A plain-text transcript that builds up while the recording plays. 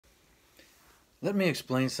Let me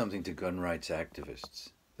explain something to gun rights activists.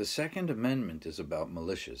 The Second Amendment is about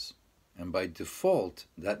militias, and by default,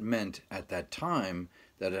 that meant at that time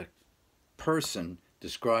that a person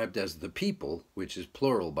described as the people, which is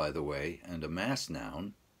plural by the way, and a mass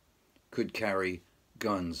noun, could carry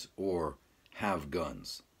guns or have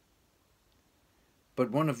guns. But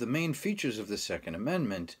one of the main features of the Second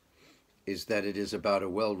Amendment is that it is about a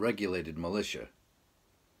well-regulated militia.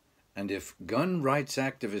 And if gun rights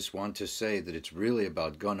activists want to say that it's really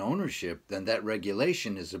about gun ownership, then that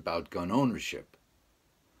regulation is about gun ownership.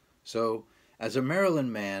 So, as a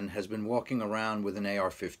Maryland man has been walking around with an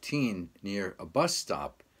AR-15 near a bus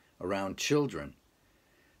stop around children,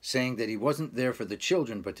 saying that he wasn't there for the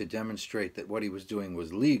children but to demonstrate that what he was doing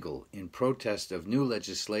was legal in protest of new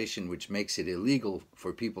legislation which makes it illegal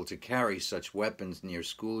for people to carry such weapons near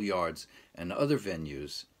schoolyards and other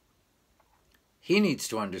venues, he needs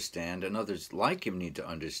to understand, and others like him need to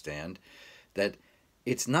understand, that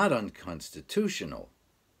it's not unconstitutional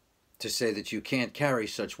to say that you can't carry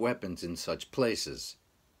such weapons in such places.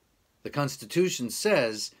 The Constitution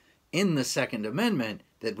says in the Second Amendment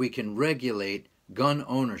that we can regulate gun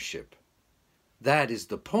ownership. That is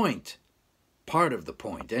the point, part of the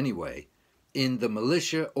point anyway, in the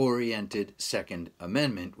militia-oriented Second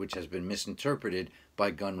Amendment, which has been misinterpreted by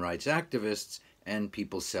gun rights activists and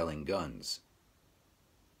people selling guns.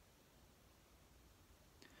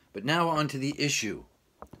 But now on to the issue.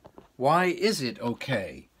 Why is it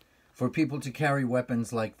okay for people to carry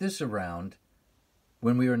weapons like this around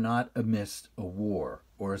when we are not amidst a war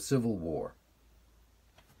or a civil war?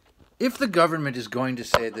 If the government is going to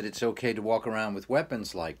say that it's okay to walk around with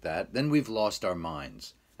weapons like that, then we've lost our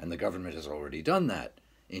minds. And the government has already done that,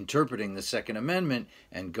 interpreting the Second Amendment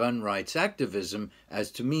and gun rights activism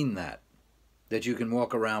as to mean that you can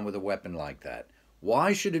walk around with a weapon like that.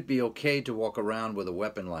 Why should it be okay to walk around with a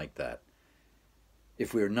weapon like that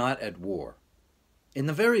if we're not at war? In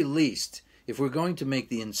the very least, if we're going to make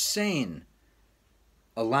the insane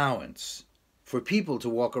allowance for people to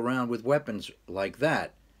walk around with weapons like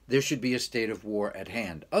that, there should be a state of war at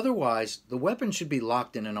hand. Otherwise, the weapon should be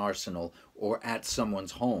locked in an arsenal or at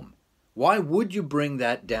someone's home. Why would you bring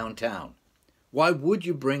that downtown? Why would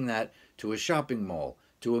you bring that to a shopping mall,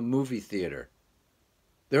 to a movie theater?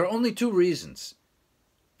 There are only two reasons,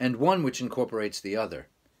 and one which incorporates the other.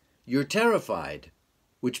 You're terrified,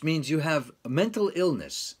 which means you have a mental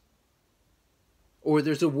illness, or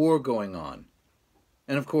there's a war going on.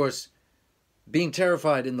 And of course, being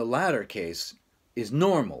terrified in the latter case is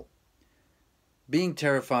normal. Being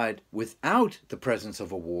terrified without the presence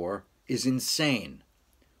of a war is insane.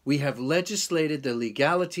 We have legislated the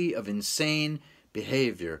legality of insane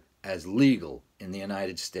behavior as legal in the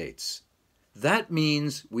United States. That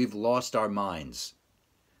means we've lost our minds.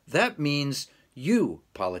 That means you,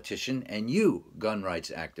 politician, and you, gun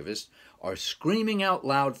rights activists, are screaming out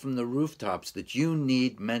loud from the rooftops that you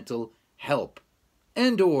need mental help,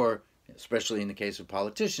 and or, especially in the case of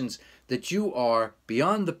politicians, that you are,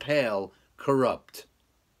 beyond the pale, corrupt.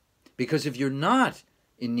 Because if you're not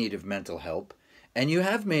in need of mental help, and you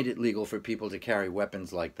have made it legal for people to carry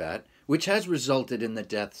weapons like that, which has resulted in the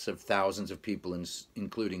deaths of thousands of people,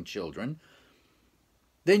 including children,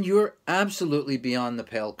 then you're absolutely beyond the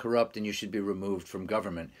pale corrupt and you should be removed from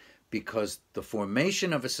government, because the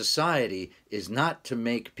formation of a society is not to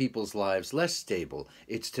make people's lives less stable,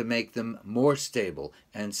 it's to make them more stable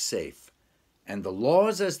and safe. And the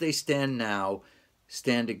laws as they stand now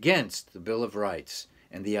stand against the Bill of Rights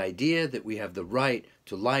and the idea that we have the right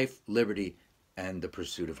to life, liberty, and the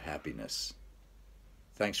pursuit of happiness.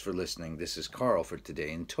 Thanks for listening. This is Carl for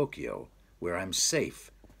today in Tokyo, where I'm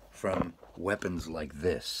safe from weapons like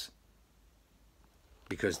this.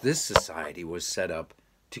 Because this society was set up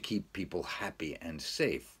to keep people happy and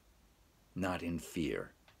safe, not in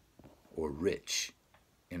fear or rich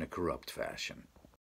in a corrupt fashion.